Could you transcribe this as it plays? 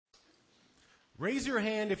Raise your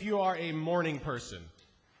hand if you are a morning person.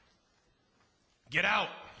 Get out.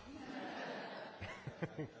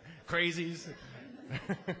 Crazies.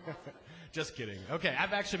 Just kidding. Okay,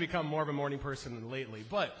 I've actually become more of a morning person lately,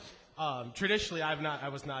 but traditionally I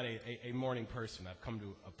was not a morning person. I've come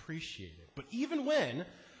to appreciate it. But even when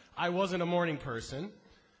I wasn't a morning person,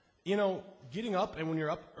 you know, getting up and when you're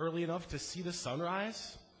up early enough to see the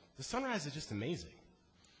sunrise is just amazing.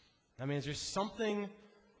 I mean, there's something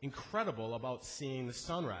incredible about seeing the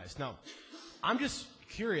sunrise. Now, I'm just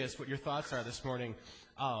curious what your thoughts are this morning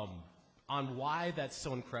on why that's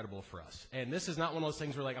so incredible for us. And this is not one of those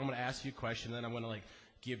things where, like, I'm going to ask you a question, and then I'm going to, like,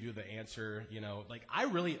 give you the answer, you know. Like,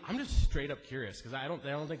 I'm just straight up curious, because I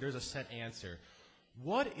don't think there's a set answer.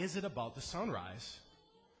 What is it about the sunrise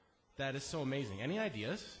that is so amazing? Any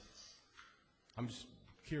ideas? I'm just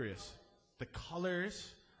curious. The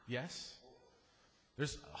colors, yes.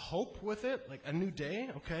 There's hope with it, like a new day,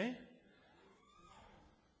 okay.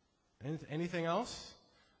 Anything else?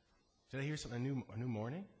 Did I hear something? A new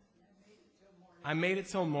morning? I made it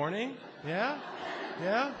till morning. Yeah?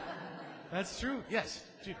 Yeah? That's true. Yes.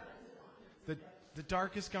 The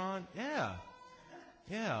dark is gone. Yeah.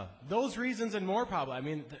 Yeah. Those reasons and more probably. I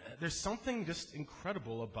mean, there's something just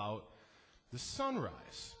incredible about the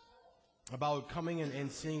sunrise. About coming in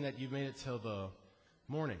and seeing that you've made it till the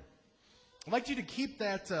morning. I'd like you to keep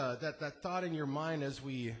that thought in your mind as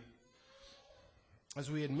we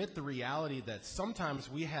admit the reality that sometimes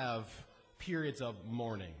we have periods of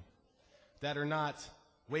mourning that are not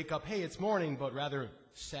wake up, hey, it's morning, but rather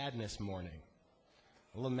sadness mourning,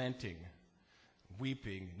 lamenting,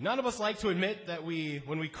 weeping. None of us like to admit that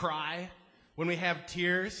when we cry, when we have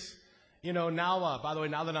tears. You know, now, by the way,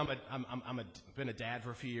 now that I'm been a dad for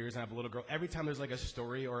a few years and I have a little girl, every time there's like a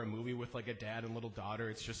story or a movie with like a dad and little daughter,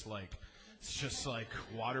 it's just like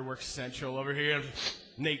Waterworks Central over here.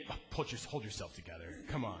 Nate, hold yourself together.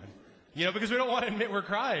 Come on. You know, because we don't want to admit we're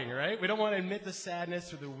crying, right? We don't want to admit the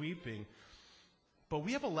sadness or the weeping. But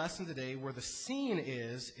we have a lesson today where the scene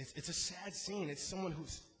it's a sad scene. It's someone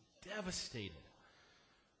who's devastated.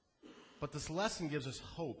 But this lesson gives us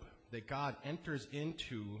hope that God enters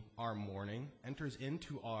into our mourning, enters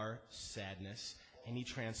into our sadness, and he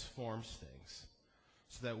transforms things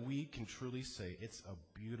so that we can truly say it's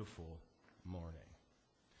a beautiful morning.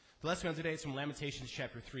 The lesson today is from Lamentations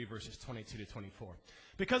chapter 3, verses 22 to 24.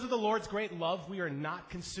 Because of the Lord's great love, we are not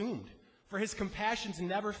consumed, for his compassions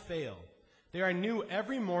never fail. They are new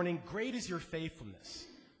every morning. Great is your faithfulness.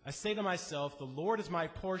 I say to myself, the Lord is my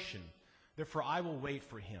portion, therefore I will wait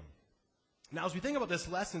for him. Now, as we think about this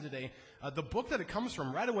lesson today, the book that it comes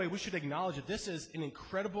from, right away we should acknowledge that this is an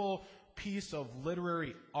incredible piece of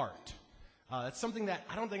literary art. It's something that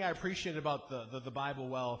I don't think I appreciated about the Bible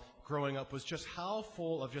well growing up, was just how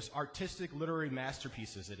full of just artistic literary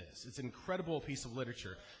masterpieces it is. It's an incredible piece of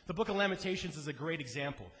literature. The book of Lamentations is a great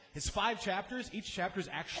example. It's 5 chapters. Each chapter is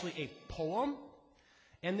actually a poem.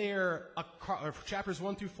 And they're chapters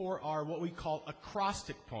 1 through 4 are what we call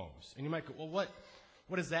acrostic poems. And you might go, well,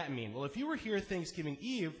 what does that mean? Well, if you were here Thanksgiving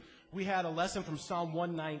Eve, we had a lesson from Psalm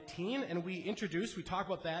 119, and we talked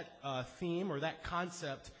about that theme or that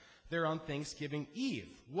concept there on Thanksgiving Eve.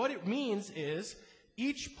 What it means is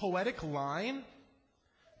each poetic line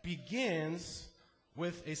begins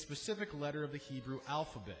with a specific letter of the Hebrew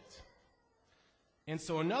alphabet. And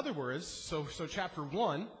so in other words, so chapter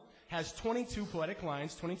 1 has 22 poetic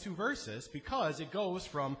lines, 22 verses, because it goes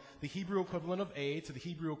from the Hebrew equivalent of A to the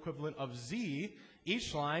Hebrew equivalent of Z.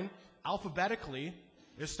 Each line, alphabetically,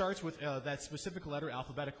 it starts with that specific letter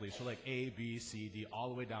alphabetically. So like A, B, C, D, all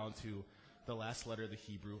the way down to the last letter of the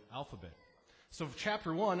Hebrew alphabet. So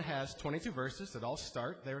chapter 1 has 22 verses that all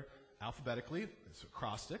start there alphabetically. It's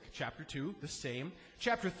acrostic. Chapter 2, the same.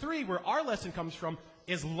 Chapter 3, where our lesson comes from,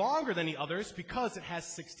 is longer than the others because it has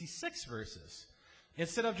 66 verses.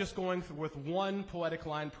 Instead of just going with one poetic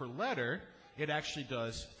line per letter, it actually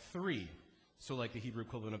does 3. So like the Hebrew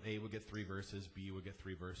equivalent of A would get 3 verses, B would get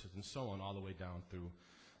 3 verses, and so on, all the way down through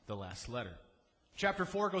the last letter. Chapter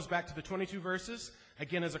 4 goes back to the 22 verses,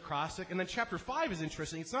 again as acrostic. And then chapter 5 is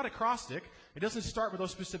interesting. It's not acrostic. It doesn't start with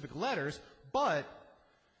those specific letters, but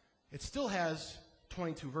it still has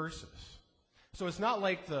 22 verses. So it's not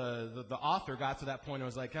like the author got to that point and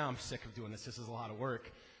was like, I'm sick of doing this. This is a lot of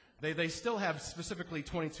work. They still have specifically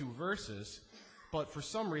 22 verses, but for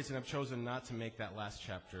some reason have chosen not to make that last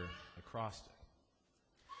chapter acrostic.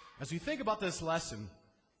 As we think about this lesson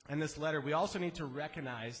and this letter, we also need to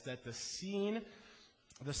recognize that the setting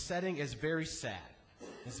is very sad.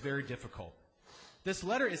 It's very difficult. This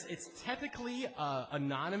letter it's technically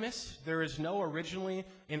anonymous. There is no originally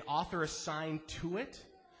an author assigned to it,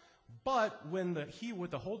 But when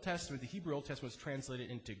with the Old Testament, the Hebrew Old Testament was translated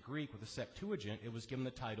into Greek with the Septuagint, it was given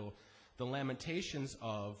the title, The Lamentations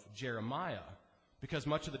of Jeremiah, because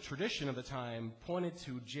much of the tradition of the time pointed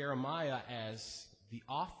to Jeremiah as the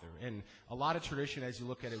author. And a lot of tradition, as you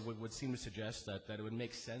look at it, would seem to suggest that it would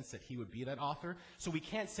make sense that he would be that author. So we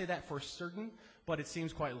can't say that for certain, but it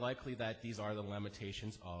seems quite likely that these are the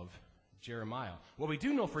Lamentations of Jeremiah. What we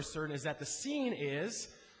do know for certain is that the scene is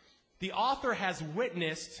the author has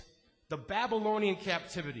witnessed the Babylonian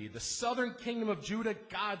captivity. The southern kingdom of Judah,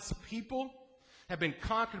 God's people, have been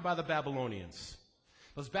conquered by the Babylonians.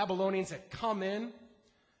 Those Babylonians had come in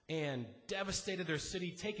and devastated their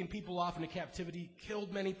city, taken people off into captivity,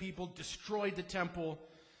 killed many people, destroyed the temple.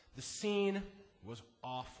 The scene was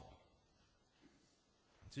awful.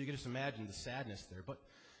 So you can just imagine the sadness there. But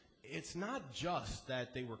it's not just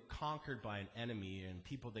that they were conquered by an enemy and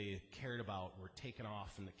people they cared about were taken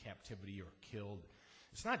off into captivity or killed.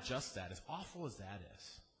 It's not just that. As awful as that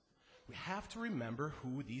is, we have to remember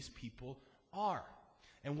who these people are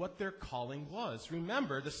and what their calling was.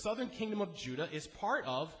 Remember, the southern kingdom of Judah is part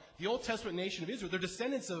of the Old Testament nation of Israel. They're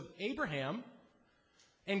descendants of Abraham,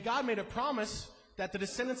 and God made a promise that the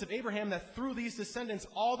descendants of Abraham, that through these descendants,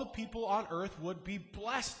 all the people on earth would be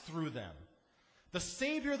blessed through them. The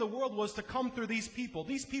Savior of the world was to come through these people.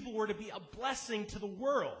 These people were to be a blessing to the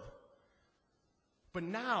world. But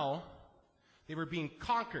now, they were being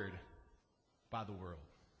conquered by the world.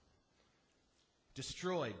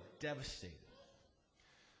 Destroyed, devastated.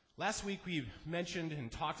 Last week we mentioned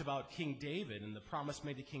and talked about King David and the promise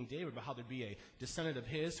made to King David about how there'd be a descendant of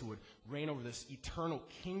his who would reign over this eternal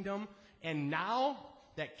kingdom. And now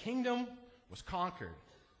that kingdom was conquered.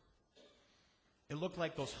 It looked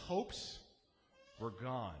like those hopes were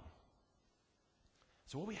gone.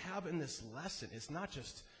 So what we have in this lesson is not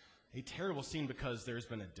just a terrible scene because there's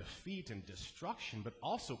been a defeat and destruction, but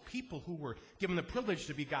also people who were given the privilege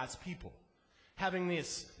to be God's people. Having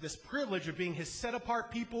this privilege of being his set-apart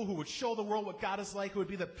people who would show the world what God is like, who would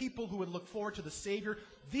be the people who would look forward to the Savior.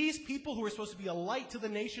 These people who were supposed to be a light to the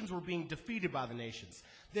nations were being defeated by the nations.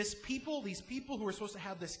 These people who were supposed to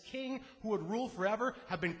have this king who would rule forever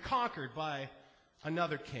have been conquered by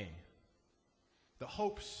another king. The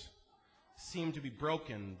hopes seem to be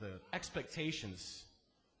broken, the expectations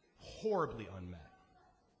horribly unmet.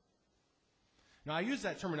 Now, I use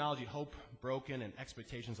that terminology, hope broken and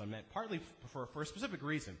expectations unmet, partly for a specific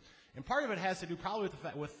reason. And part of it has to do probably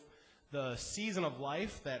with the season of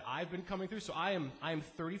life that I've been coming through. So I am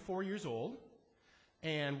 34 years old.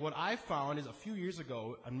 And what I found is a few years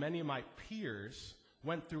ago, many of my peers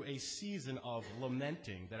went through a season of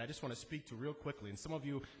lamenting that I just want to speak to real quickly. And some of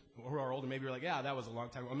you who are older, maybe you're like, yeah, that was a long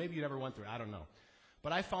time ago. Or maybe you never went through it. I don't know.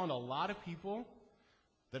 But I found a lot of people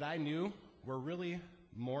that I knew were really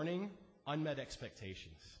mourning unmet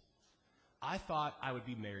expectations. I thought I would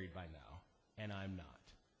be married by now, and I'm not.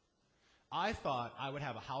 I thought I would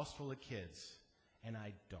have a house full of kids, and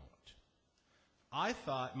I don't. I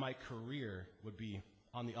thought my career would be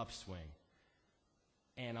on the upswing,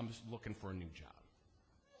 and I'm just looking for a new job.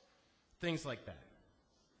 Things like that.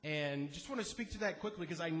 And just want to speak to that quickly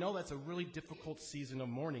because I know that's a really difficult season of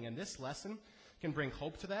mourning, and this lesson can bring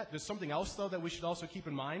hope to that. There's something else, though, that we should also keep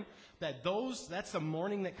in mind, that's the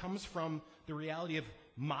mourning that comes from the reality of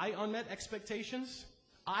my unmet expectations.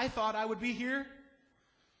 I thought I would be here,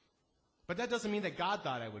 but that doesn't mean that God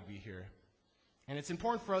thought I would be here. And it's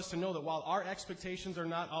important for us to know that while our expectations are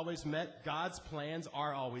not always met, God's plans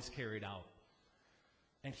are always carried out.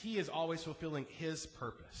 And he is always fulfilling his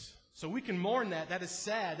purpose. So we can mourn that. That is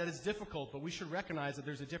sad. That is difficult. But we should recognize that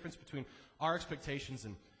there's a difference between our expectations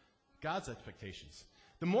and God's expectations.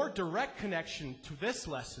 The more direct connection to this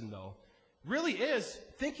lesson, though, really is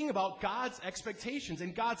thinking about God's expectations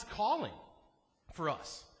and God's calling for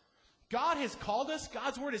us. God has called us.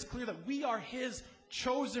 God's word is clear that we are his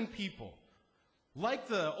chosen people. Like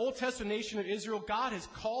the Old Testament nation of Israel, God has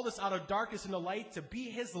called us out of darkness into light to be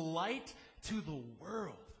his light to the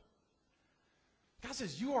world. God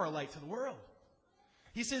says you are a light to the world.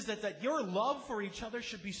 He says that your love for each other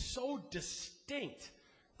should be so distinct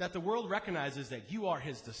that the world recognizes that you are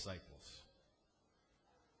his disciples.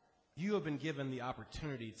 You have been given the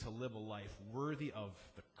opportunity to live a life worthy of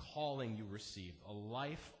the calling you received, a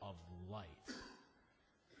life of light.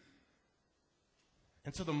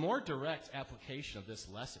 And so the more direct application of this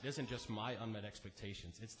lesson isn't just my unmet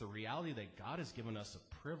expectations. It's the reality that God has given us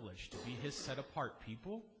a privilege to be his set-apart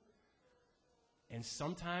people. And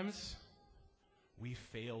sometimes we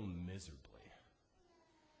fail miserably.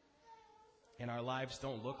 And our lives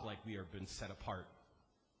don't look like we have been set apart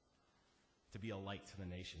to be a light to the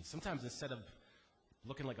nations. Sometimes instead of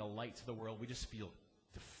looking like a light to the world, we just feel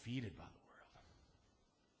defeated by the world.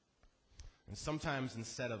 And sometimes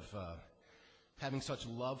instead of having such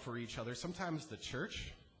love for each other, sometimes the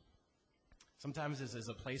church, sometimes is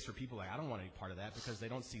a place for people like, I don't want any part of that, because they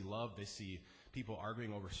don't see love. They see people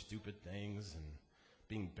arguing over stupid things and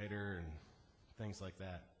being bitter and things like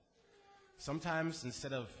that. Sometimes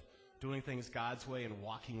instead of doing things God's way and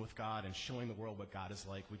walking with God and showing the world what God is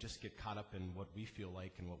like, we just get caught up in what we feel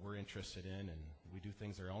like and what we're interested in, and we do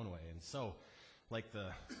things our own way. And so, like the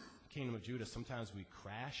kingdom of Judah, sometimes we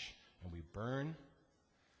crash and we burn,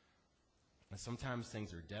 and sometimes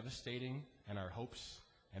things are devastating, and our hopes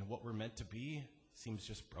and what we're meant to be seems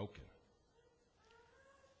just broken.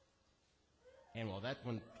 And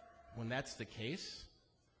when that's the case,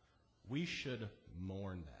 we should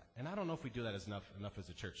mourn that. And I don't know if we do that enough as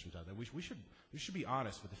a church sometimes. We should be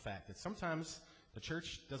honest with the fact that sometimes the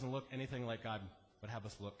church doesn't look anything like God would have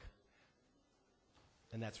us look.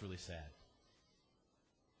 And that's really sad.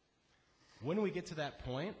 When we get to that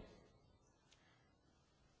point,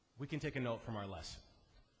 we can take a note from our lesson.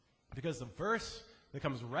 Because the verse that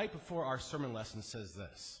comes right before our sermon lesson says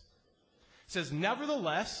this. It says,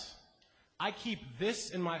 "Nevertheless, I keep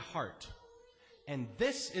this in my heart, and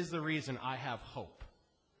this is the reason I have hope."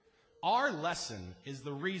 Our lesson is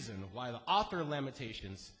the reason why the author of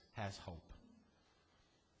Lamentations has hope.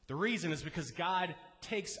 The reason is because God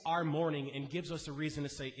takes our mourning and gives us a reason to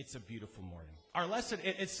say it's a beautiful morning. Our lesson,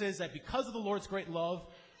 it says that because of the Lord's great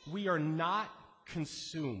love, we are not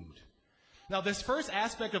consumed. Now, this first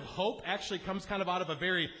aspect of hope actually comes kind of out of a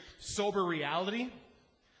very sober reality.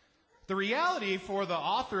 The reality for the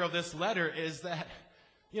author of this letter is that,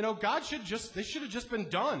 God should have just been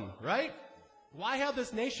done, right? Why have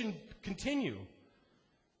this nation continue?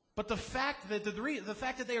 But the fact that the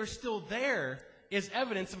fact that they are still there is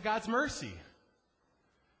evidence of God's mercy.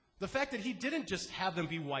 The fact that he didn't just have them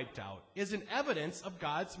be wiped out is an evidence of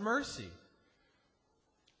God's mercy.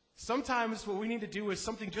 Sometimes what we need to do is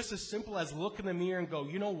something just as simple as look in the mirror and go,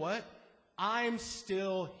 you know what? I'm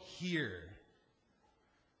still here.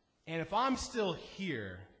 And if I'm still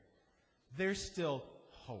here, there's still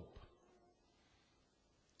hope.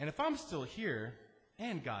 And if I'm still here,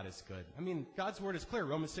 and God is good. I mean, God's word is clear.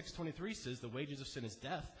 Romans 6:23 says the wages of sin is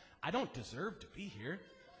death. I don't deserve to be here.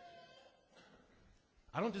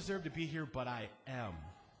 I don't deserve to be here, but I am.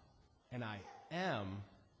 And I am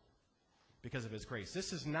because of his grace.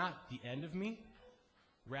 This is not the end of me.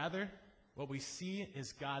 Rather, what we see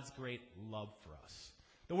is God's great love for us.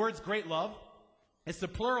 The word's great love. It's the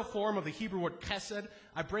plural form of the Hebrew word chesed.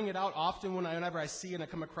 I bring it out often whenever I see it and I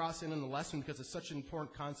come across it in the lesson because it's such an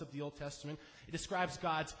important concept, the Old Testament. It describes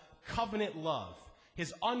God's covenant love,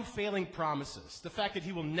 his unfailing promises, the fact that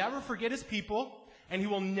he will never forget his people and he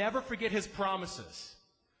will never forget his promises.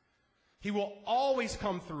 He will always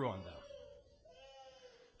come through on them.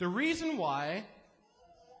 The reason why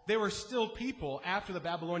they were still people after the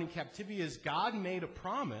Babylonian captivity is God made a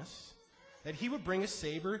promise that he would bring a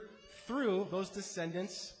Savior through those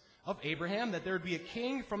descendants of Abraham, that there would be a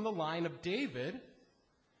king from the line of David.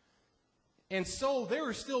 And so there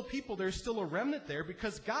are still people, there's still a remnant there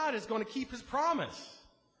because God is going to keep his promise.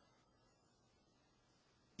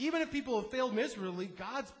 Even if people have failed miserably,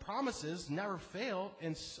 God's promises never fail,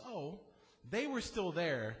 and so they were still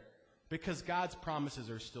there because God's promises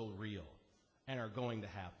are still real and are going to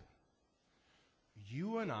happen.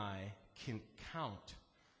 You and I can count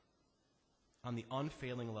on the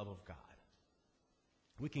unfailing love of God.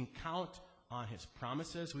 We can count on his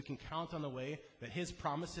promises. We can count on the way that his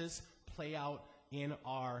promises play out in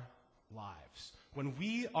our lives. When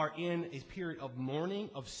we are in a period of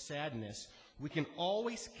mourning, of sadness, we can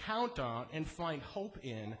always count on and find hope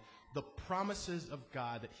in the promises of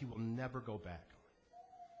God that he will never go back on.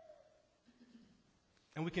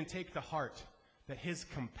 And we can take to heart that his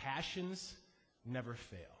compassions never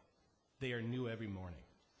fail. They are new every morning.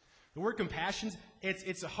 The word compassion,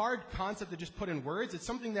 it's a hard concept to just put in words. It's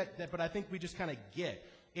something but I think we just kind of get.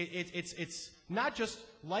 It's not just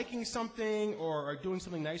liking something or doing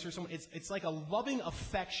something nice or something. It's like a loving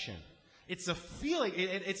affection. It's a feeling.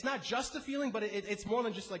 It's not just a feeling, but it's more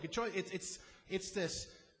than just like a choice. It's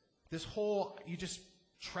this whole, you just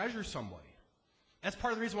treasure somebody. That's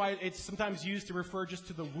part of the reason why it's sometimes used to refer just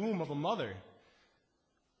to the womb of a mother.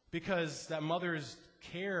 Because that mother's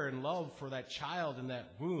care and love for that child in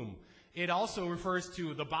that womb. It also refers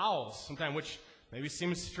to the bowels sometimes, which maybe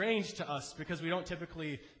seems strange to us because we don't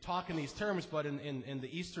typically talk in these terms, but in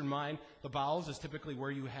the Eastern mind, the bowels is typically where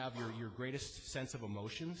you have your greatest sense of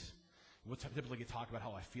emotions. We'll typically talk about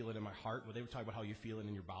how I feel it in my heart, but they would talk about how you feel it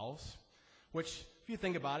in your bowels. Which, if you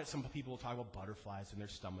think about it, some people will talk about butterflies in their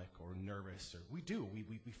stomach or nervous, or we do.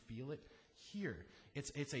 We feel it here.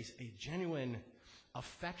 It's a genuine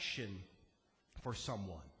affection for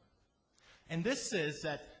someone. And this is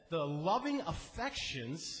that the loving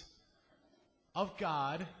affections of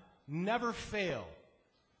God never fail.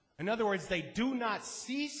 In other words, they do not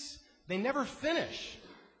cease, they never finish.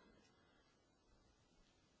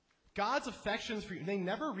 God's affections for you, they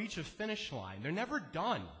never reach a finish line. They're never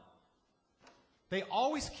done. They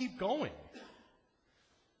always keep going.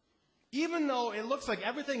 Even though it looks like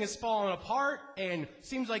everything is falling apart and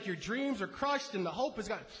seems like your dreams are crushed and the hope is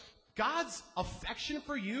gone, God's affection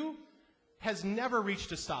for you has never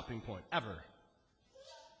reached a stopping point, ever.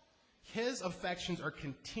 His affections are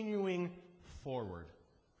continuing forward.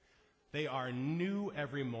 They are new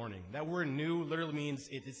every morning. That word new literally means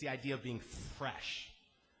it's the idea of being fresh.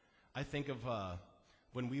 I think of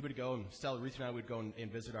when we would go, and Stella, Ruth and I would go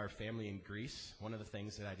and visit our family in Greece. One of the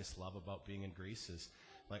things that I just love about being in Greece is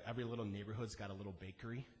like every little neighborhood's got a little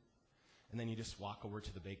bakery. And then you just walk over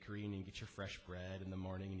to the bakery and you get your fresh bread in the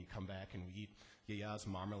morning and you come back and we eat Yaya's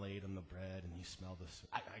marmalade on the bread and you smell this.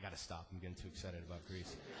 I got to stop. I'm getting too excited about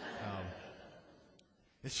Greece.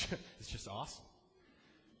 It's just awesome,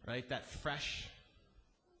 right? That fresh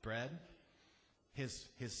bread,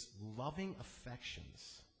 his loving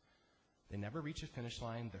affections, they never reach a finish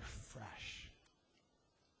line. They're fresh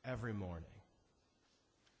every morning.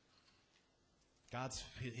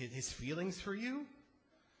 His feelings for you.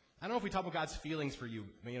 I don't know if we talk about God's feelings for you.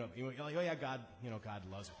 You're like, oh yeah, God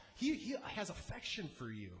loves you. He has affection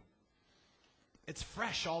for you. It's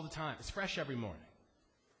fresh all the time. It's fresh every morning.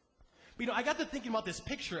 But I got to thinking about this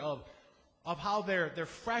picture of how they're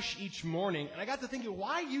fresh each morning, and I got to thinking,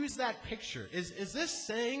 why use that picture? Is this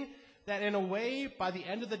saying that in a way, by the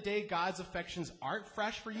end of the day, God's affections aren't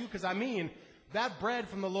fresh for you? Because that bread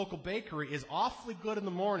from the local bakery is awfully good in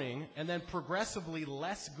the morning and then progressively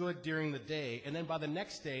less good during the day. And then by the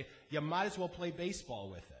next day, you might as well play baseball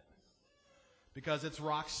with it because it's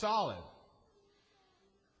rock solid.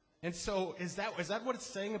 And so is that what it's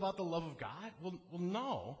saying about the love of God? Well,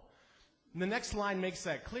 no. And the next line makes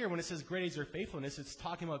that clear. When it says great is your faithfulness, it's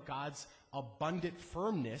talking about God's abundant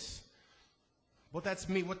firmness. What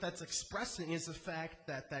that's expressing is the fact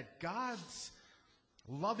that God's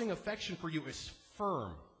loving affection for you is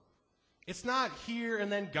firm. It's not here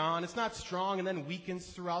and then gone. It's not strong and then weakens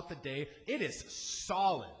throughout the day. It is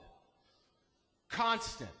solid,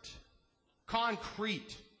 constant,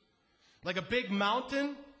 concrete. Like a big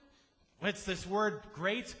mountain. It's this word,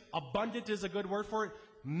 great. Abundant is a good word for it.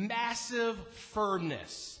 Massive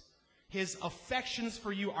firmness. His affections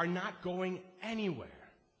for you are not going anywhere.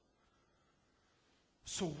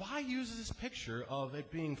 So why use this picture of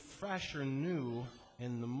it being fresh or new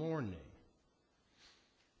in the morning?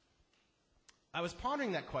 I was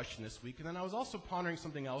pondering that question this week, and then I was also pondering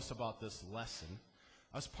something else about this lesson.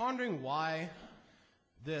 I was pondering why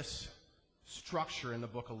this structure in the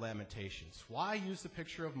book of Lamentations. Why use the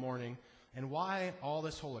picture of morning, and why all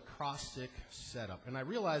this whole acrostic setup? And I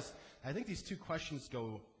realized I think these two questions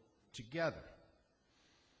go together.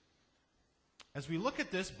 As we look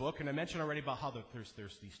at this book, and I mentioned already about how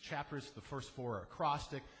there's these chapters, the first four are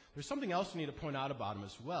acrostic. There's something else we need to point out about them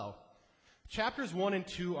as well. Chapters 1 and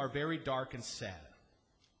 2 are very dark and sad.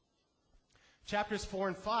 Chapters 4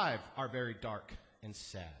 and 5 are very dark and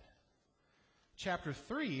sad. Chapter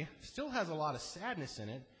 3 still has a lot of sadness in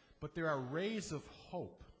it, but there are rays of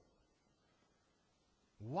hope.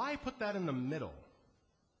 Why put that in the middle?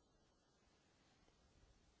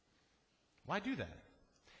 Why do that?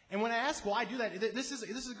 And when I ask why do that, this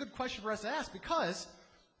is a good question for us to ask because,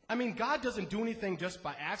 God doesn't do anything just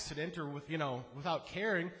by accident or without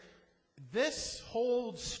caring. This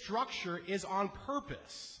whole structure is on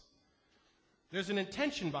purpose. There's an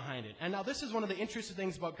intention behind it. And now this is one of the interesting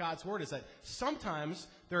things about God's Word is that sometimes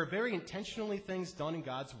there are very intentionally things done in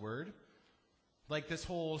God's Word, like this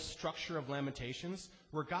whole structure of Lamentations,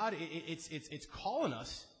 where God, it's calling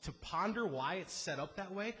us to ponder why it's set up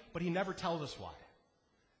that way, but He never tells us why.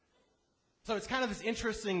 So it's kind of this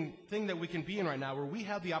interesting thing that we can be in right now where we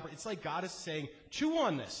have the opportunity. It's like God is saying, chew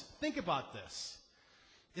on this. Think about this.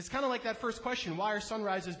 It's kind of like that first question, why are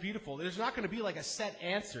sunrises beautiful? There's not going to be like a set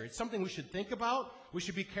answer. It's something we should think about. We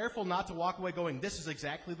should be careful not to walk away going, this is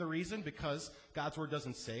exactly the reason because God's Word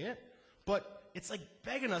doesn't say it. But it's like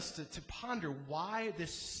begging us to ponder why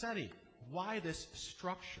this setting, why this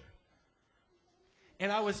structure.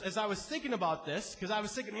 And as I was thinking about this, because I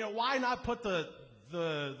was thinking, why not put the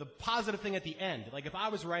positive thing at the end? Like if I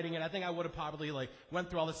was writing it, I think I would have probably went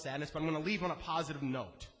through all the sadness, but I'm going to leave on a positive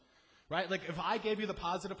note. Right? Like if I gave you the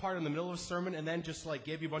positive part in the middle of a sermon and then just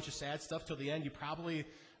gave you a bunch of sad stuff till the end, you probably,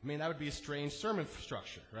 that would be a strange sermon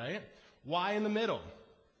structure, right? Why in the middle?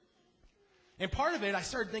 And part of it, I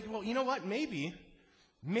started thinking, well, you know what? Maybe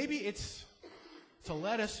it's to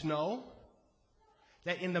let us know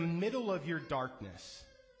that in the middle of your darkness,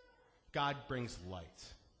 God brings light.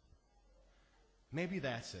 Maybe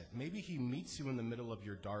that's it. Maybe he meets you in the middle of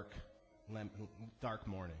your dark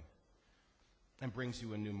morning and brings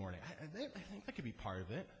you a new morning. I think that could be part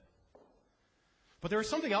of it. But there was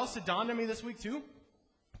something else that dawned on me this week, too.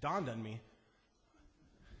 Dawned on me.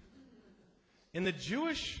 In the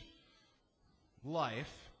Jewish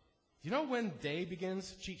life, you know when day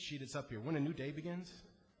begins? Cheat sheet, it's up here. When a new day begins?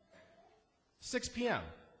 6 p.m.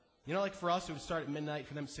 You know, like for us, it would start at midnight,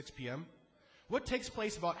 for them 6 p.m. What takes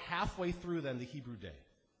place about halfway through, then, the Hebrew day?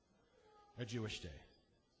 A Jewish day.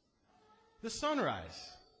 The sunrise.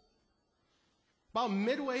 About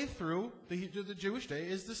midway through the Jewish day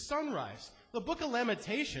is the sunrise. The book of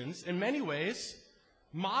Lamentations, in many ways,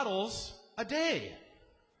 models a day.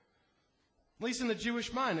 At least in the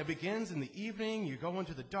Jewish mind, it begins in the evening, you go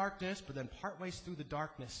into the darkness, but then partway through the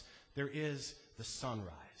darkness, there is the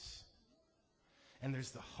sunrise. And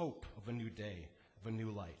there's the hope of a new day, of a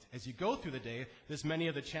new light. As you go through the day, there's many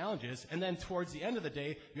of the challenges, and then towards the end of the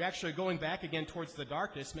day, you're actually going back again towards the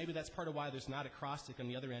darkness. Maybe that's part of why there's not a acrostic on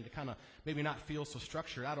the other end to kind of maybe not feel so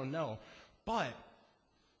structured. I don't know. But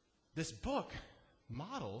this book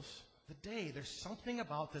models the day. There's something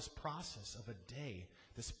about this process of a day,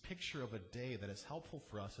 this picture of a day that is helpful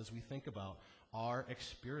for us as we think about our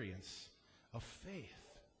experience of faith.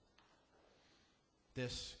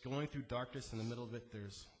 This going through darkness, in the middle of it,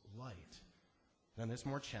 there's light. Then there's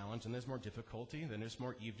more challenge, and there's more difficulty, then there's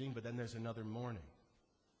more evening, but then there's another morning.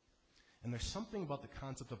 And there's something about the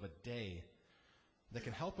concept of a day that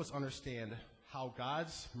can help us understand how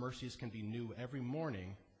God's mercies can be new every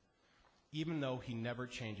morning, even though he never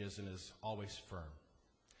changes and is always firm.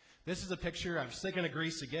 This is a picture. I'm thinking of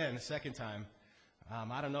Greece again, a second time.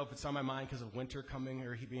 I don't know if it's on my mind because of winter coming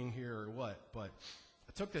or he being here or what, but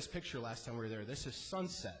I took this picture last time we were there. This is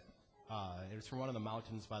sunset. It was from one of the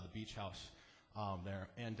mountains by the beach house there.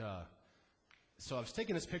 And so I was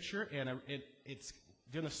taking this picture, and it's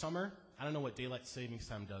during the summer. I don't know what daylight savings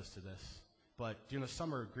time does to this, but during the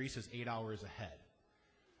summer, Greece is 8 hours ahead.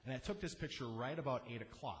 And I took this picture right about 8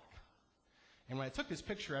 o'clock. And when I took this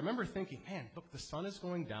picture, I remember thinking, man, look, the sun is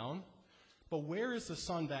going down, but where is the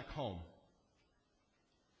sun back home?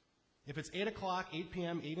 If it's 8 o'clock, 8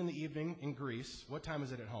 p.m., 8 in the evening in Greece, what time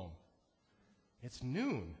is it at home? It's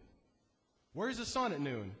noon. Where is the sun at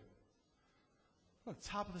noon? On the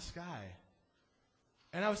top of the sky.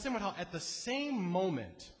 And I was thinking about how at the same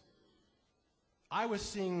moment I was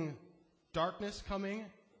seeing darkness coming,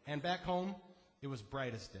 and back home it was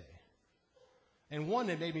bright as day. And one,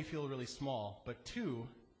 it made me feel really small, but two,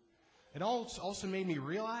 it also made me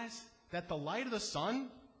realize that the light of the sun,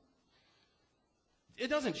 it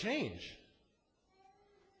doesn't change.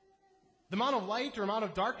 The amount of light or amount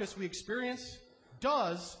of darkness we experience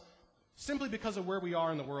does simply because of where we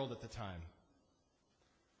are in the world at the time.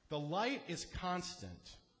 The light is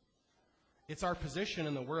constant. It's our position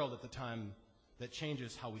in the world at the time that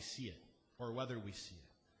changes how we see it or whether we see it.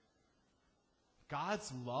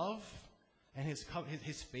 God's love and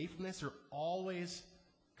his faithfulness are always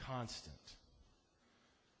constant.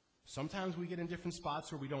 Sometimes we get in different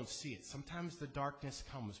spots where we don't see it. Sometimes the darkness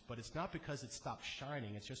comes, but it's not because it stopped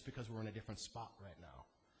shining. It's just because we're in a different spot right now.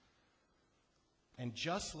 And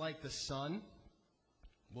just like the sun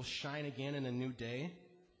will shine again in a new day,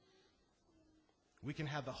 we can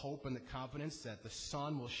have the hope and the confidence that the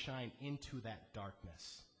sun will shine into that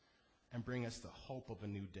darkness and bring us the hope of a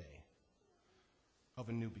new day, of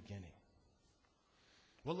a new beginning.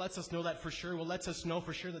 What lets us know that for sure? What lets us know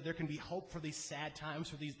for sure that there can be hope for these sad times,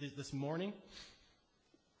 for this morning?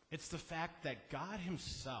 It's the fact that God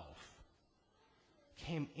himself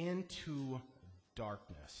came into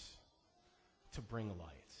darkness to bring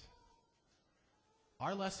light.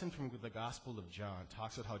 Our lesson from the Gospel of John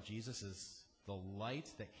talks about how Jesus is the light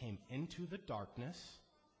that came into the darkness.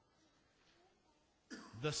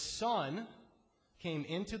 The sun came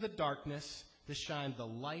into the darkness to shine the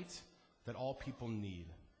light that all people need.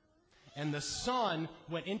 And the Son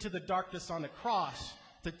went into the darkness on the cross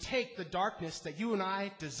to take the darkness that you and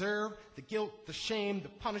I deserve, the guilt, the shame, the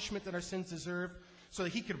punishment that our sins deserve, so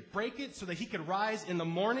that he could break it, so that he could rise in the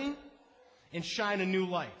morning and shine a new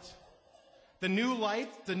light. The new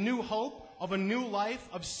light, the new hope of a new life,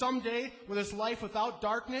 of someday where there's life without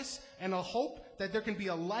darkness, and a hope that there can be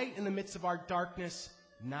a light in the midst of our darkness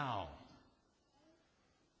now.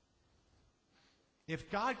 If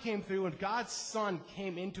God came through and God's Son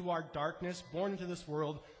came into our darkness, born into this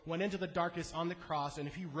world, went into the darkness on the cross, and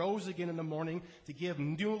if he rose again in the morning to give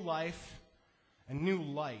new life and new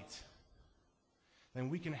light, then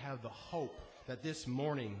we can have the hope that this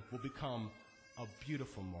morning will become a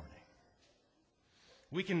beautiful morning.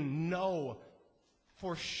 We can know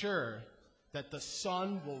for sure that the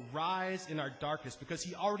sun will rise in our darkness because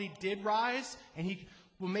he already did rise, and he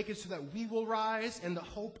will make it so that we will rise, and the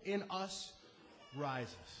hope in us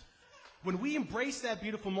rises. When we embrace that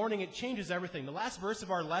beautiful morning, it changes everything. The last verse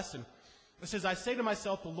of our lesson, it says, I say to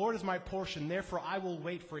myself, the Lord is my portion, therefore I will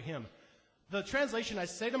wait for him. The translation, I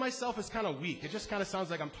say to myself, is kind of weak. It just kind of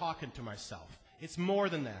sounds like I'm talking to myself. It's more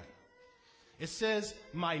than that. It says,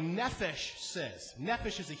 my nephesh says.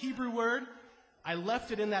 Nephesh is a Hebrew word. I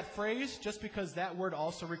left it in that phrase just because that word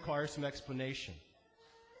also requires some explanation.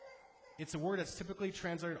 It's a word that's typically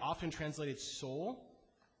often translated soul,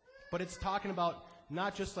 but it's talking about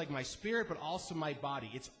not just like my spirit, but also my body.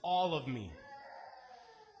 It's all of me.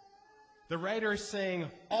 The writer is saying,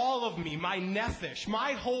 all of me, my nephesh,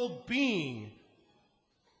 my whole being.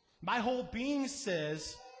 My whole being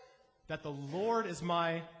says that the Lord is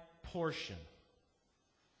my portion.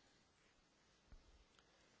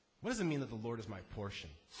 What does it mean that the Lord is my portion?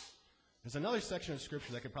 There's another section of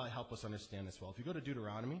Scripture that could probably help us understand this well. If you go to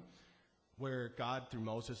Deuteronomy, where God, through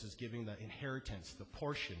Moses, is giving the inheritance, the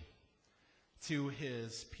portion, to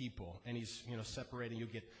his people, and he's separating. You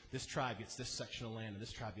get this tribe gets this section of land, and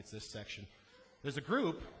this tribe gets this section. There's a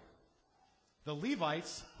group, the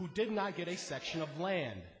Levites, who did not get a section of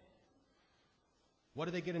land. What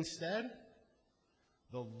did they get instead?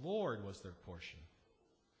 The Lord was their portion.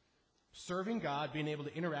 Serving God, being able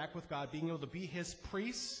to interact with God, being able to be his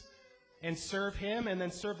priests and serve him, and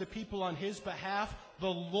then serve the people on his behalf.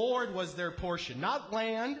 The Lord was their portion, not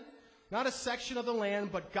land. Not a section of the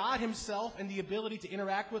land, but God himself and the ability to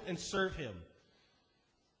interact with and serve him.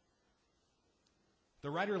 The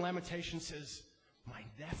writer of Lamentations says, my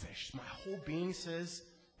nephesh, my whole being says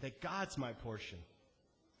that God's my portion.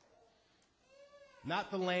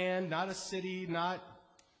 Not the land, not a city, not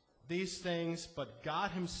these things, but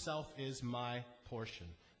God himself is my portion.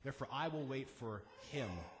 Therefore, I will wait for him.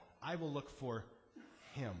 I will look for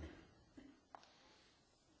him.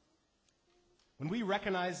 When we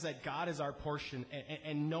recognize that God is our portion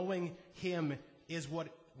and knowing him is what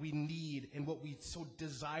we need and what we so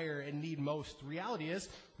desire and need most, the reality is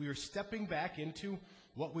we are stepping back into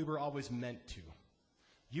what we were always meant to.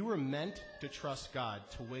 You were meant to trust God,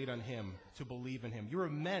 to wait on him, to believe in him. You were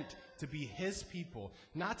meant to be his people,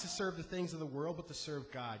 not to serve the things of the world, but to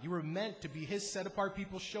serve God. You were meant to be his set-apart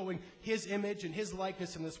people, showing his image and his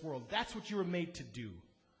likeness in this world. That's what you were made to do.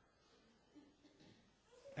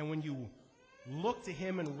 And when you look to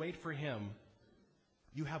him and wait for him,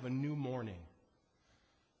 you have a new morning.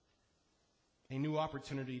 A new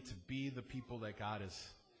opportunity to be the people that God has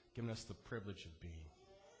given us the privilege of being.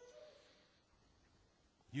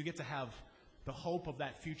 You get to have the hope of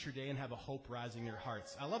that future day and have a hope rising in your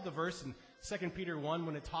hearts. I love the verse in 2 Peter 1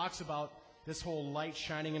 when it talks about this whole light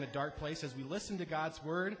shining in a dark place. As we listen to God's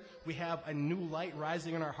word, we have a new light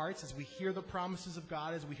rising in our hearts. As we hear the promises of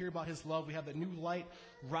God, as we hear about his love, we have that new light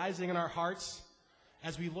rising in our hearts.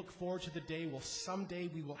 As we look forward to the day, well, someday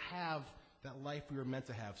we will have that life we were meant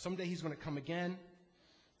to have. Someday he's going to come again.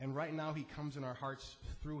 And right now he comes in our hearts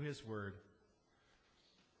through his word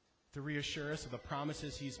to reassure us of the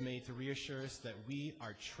promises he's made, to reassure us that we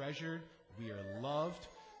are treasured, we are loved,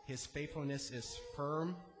 his faithfulness is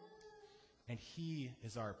firm, and he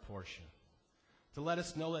is our portion. To let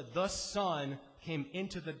us know that the sun came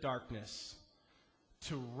into the darkness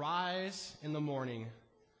to rise in the morning,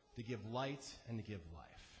 to give light and to give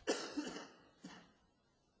life.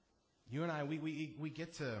 You and I, we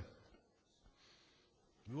get to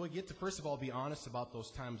first of all be honest about those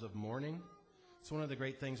times of mourning. It's one of the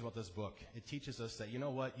great things about this book. It teaches us that, you know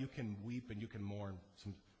what, you can weep and you can mourn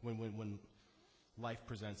when life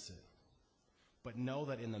presents it. But know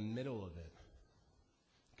that in the middle of it,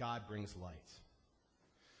 God brings light.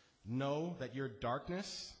 Know that your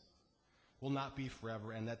darkness will not be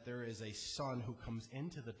forever, and that there is a sun who comes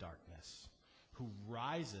into the darkness, who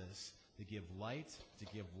rises to give light, to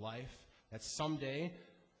give life, that someday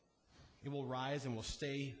it will rise and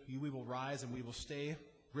we will rise and we will stay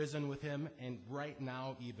risen with him, and right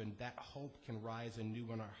now even that hope can rise anew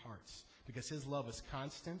in our hearts because his love is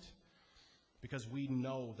constant, because we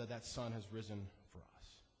know that that sun has risen for us.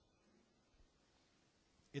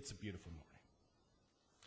 It's a beautiful morning.